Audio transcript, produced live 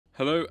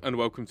Hello and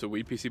welcome to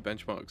WePC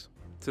Benchmarks.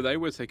 Today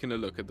we're taking a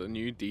look at the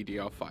new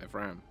DDR5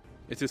 RAM.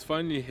 It is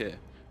finally here,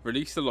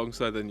 released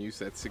alongside the new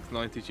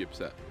Z690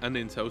 chipset and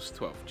Intel's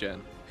 12th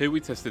gen. Here we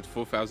tested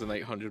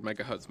 4800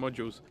 MHz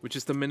modules, which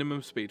is the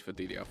minimum speed for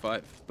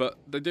DDR5, but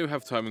they do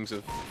have timings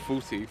of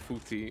 40,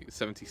 40,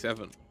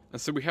 77, and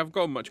so we have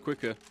gone much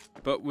quicker,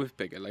 but with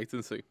bigger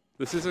latency.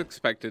 This is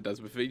expected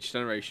as with each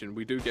generation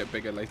we do get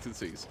bigger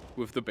latencies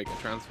with the bigger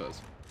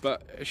transfers,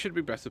 but it should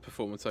be better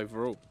performance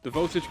overall. The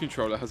voltage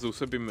controller has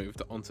also been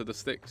moved onto the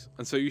sticks,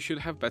 and so you should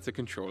have better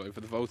control over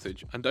the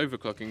voltage and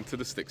overclocking to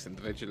the sticks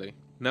individually.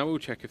 Now we'll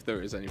check if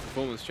there is any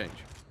performance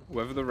change,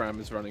 whether the RAM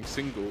is running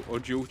single or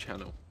dual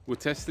channel. We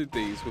tested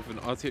these with an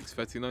RTX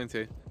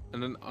 3090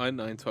 and an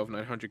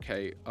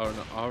i9-12900K on an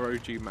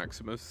ROG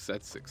Maximus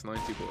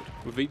Z690 board.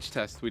 With each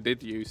test we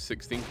did use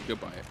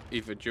 16GB,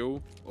 either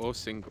dual or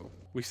single.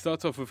 We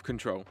start off with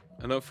control,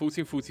 and at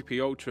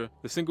 1440p Ultra,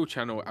 the single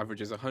channel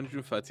averages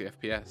 130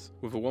 FPS,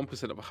 with a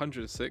 1% of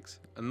 106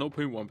 and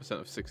 0.1%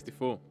 of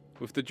 64.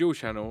 With the dual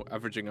channel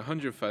averaging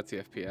 130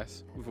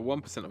 FPS, with a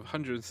 1% of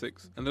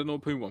 106 and a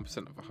 0.1%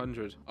 of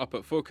 100. Up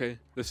at 4K,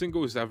 the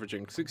single is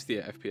averaging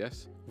 68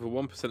 FPS, with a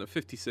 1% of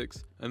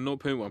 56 and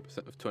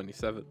 0.1% of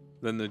 27.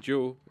 Then the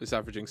dual is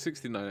averaging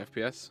 69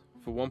 FPS,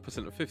 for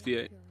 1% of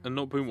 58 and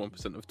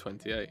 0.1% of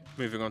 28.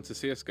 Moving on to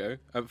CSGO,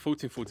 at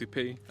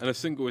 1440p, and a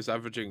single is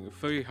averaging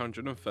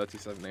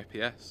 337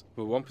 FPS,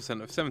 with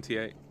 1% of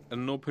 78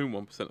 and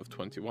 0.1% of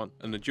 21,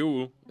 and the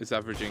dual is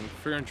averaging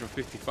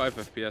 355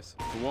 FPS,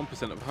 for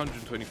 1% of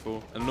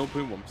 124 and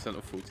 0.1%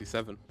 of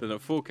 47. Then at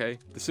 4K,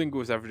 the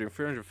single is averaging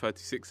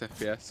 336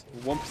 FPS,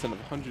 with 1%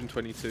 of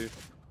 122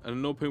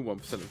 and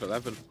 0.1% of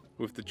 11,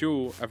 with the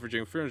dual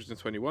averaging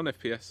 321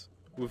 FPS,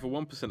 with a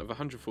 1% of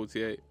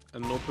 148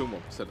 and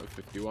 0.1% of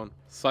 51.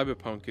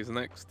 Cyberpunk is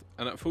next,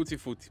 and at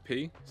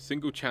 1440p,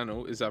 single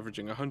channel is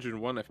averaging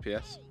 101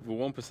 FPS, with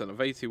a 1% of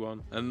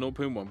 81 and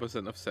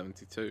 0.1% of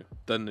 72.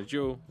 Then the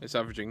dual is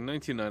averaging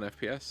 99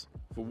 FPS,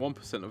 with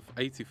 1% of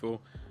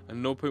 84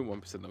 and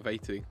 0.1% of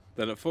 80.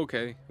 Then at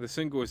 4K, the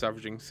single is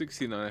averaging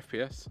 69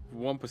 FPS,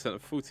 with 1%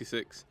 of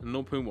 46 and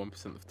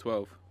 0.1% of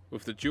 12,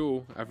 with the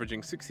dual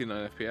averaging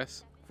 69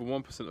 FPS, for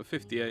 1% of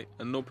 58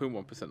 and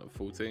 0.1% of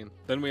 14.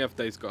 Then we have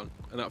Days Gone,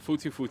 and at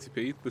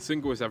 1440p, the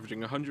single is averaging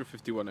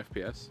 151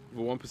 FPS,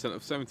 with 1%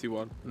 of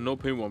 71 and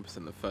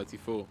 0.1% of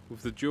 34,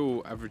 with the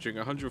dual averaging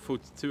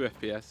 142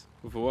 FPS,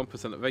 with a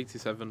 1% of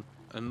 87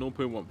 and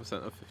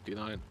 0.1% of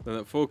 59. Then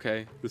at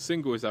 4K, the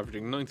single is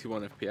averaging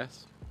 91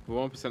 FPS, with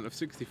 1% of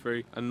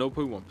 63 and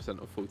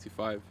 0.1% of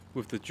 45,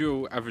 with the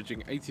dual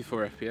averaging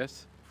 84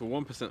 FPS, for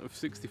 1% of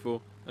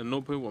 64 and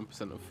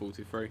 0.1% of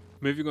 43.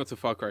 Moving on to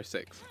Far Cry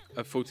 6,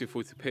 at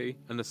 1440p,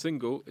 and the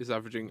single is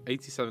averaging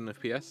 87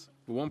 FPS,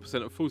 for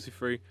 1% of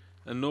 43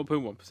 and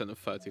 0.1% of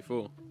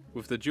 34,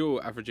 with the dual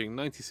averaging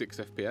 96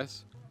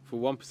 FPS, for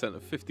 1%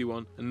 of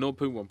 51 and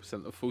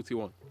 0.1% of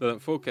 41. Then at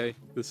 4K,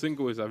 the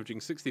single is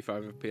averaging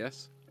 65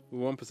 FPS, with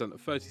 1%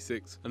 of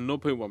 36 and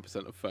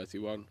 0.1% of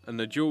 31, and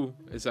the dual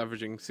is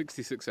averaging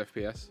 66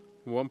 FPS,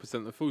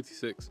 1% of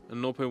 46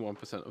 and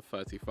 0.1% of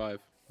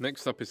 35.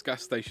 Next up is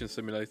Gas Station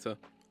Simulator,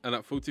 and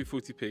at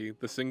 1440p,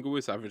 the single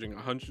is averaging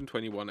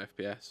 121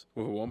 FPS,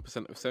 with a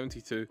 1% of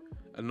 72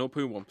 and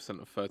 0.1%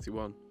 of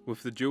 31,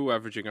 with the dual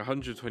averaging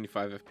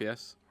 125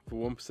 FPS,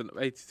 for 1% of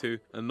 82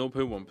 and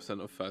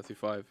 0.1% of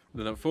 35.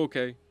 Then at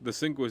 4K, the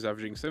single is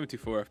averaging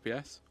 74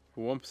 FPS,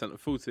 for 1% of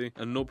 40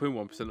 and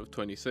 0.1% of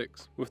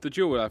 26, with the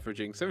dual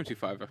averaging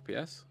 75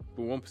 FPS,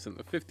 for 1%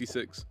 of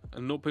 56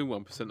 and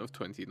 0.1% of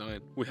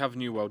 29. We have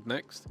New World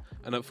next,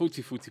 and at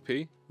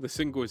 1440p, the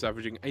single is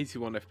averaging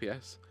 81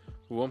 FPS,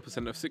 for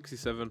 1% of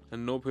 67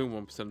 and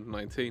 0.1% of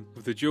 19,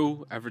 with the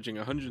dual averaging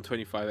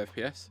 125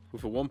 FPS,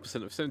 with a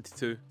 1% of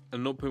 72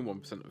 and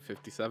 0.1% of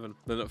 57.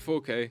 Then at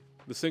 4K,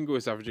 the single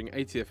is averaging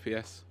 80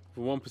 FPS,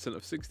 for 1%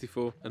 of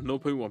 64 and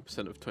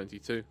 0.1% of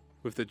 22,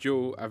 with the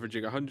dual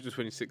averaging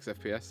 126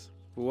 FPS,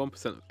 for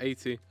 1% of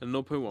 80 and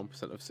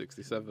 0.1% of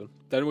 67.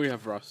 Then we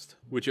have Rust,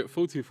 which at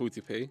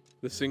 1440p,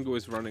 the single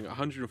is running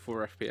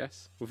 104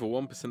 FPS, with a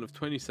 1% of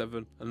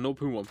 27 and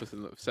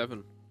 0.1% of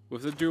 7,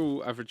 with the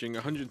dual averaging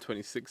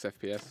 126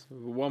 FPS,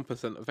 with a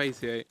 1% of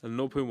 88 and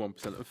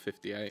 0.1% of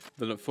 58.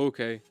 Then at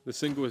 4K, the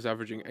single is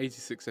averaging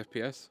 86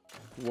 FPS,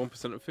 with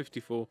 1% of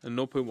 54 and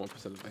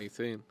 0.1% of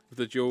 18, with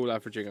the dual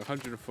averaging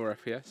 104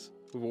 FPS,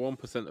 with a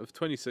 1% of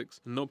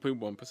 26 and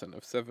 0.1%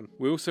 of 7.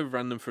 We also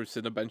ran them through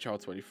Cinebench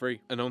R23,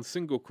 and on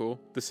single core,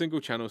 the single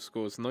channel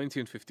scores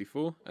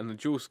 1954 and the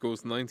dual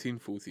scores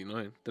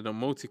 1949. Then on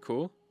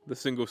multi-core, the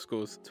single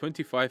scores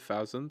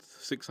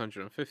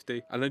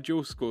 25,650 and the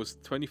dual scores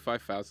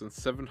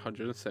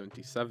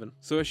 25,777.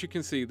 So as you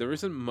can see, there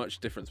isn't much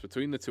difference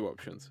between the two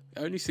options.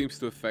 It only seems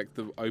to affect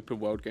the open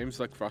world games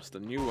like Rust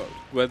and New World,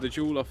 where the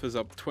dual offers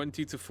up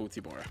 20 to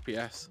 40 more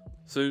FPS.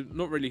 So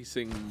not really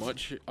seeing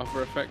much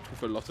other effect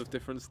with a lot of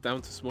difference,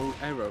 down to small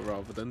error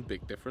rather than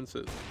big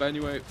differences. But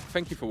anyway,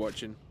 thank you for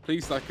watching,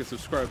 please like and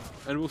subscribe,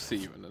 and we'll see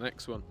you in the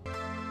next one.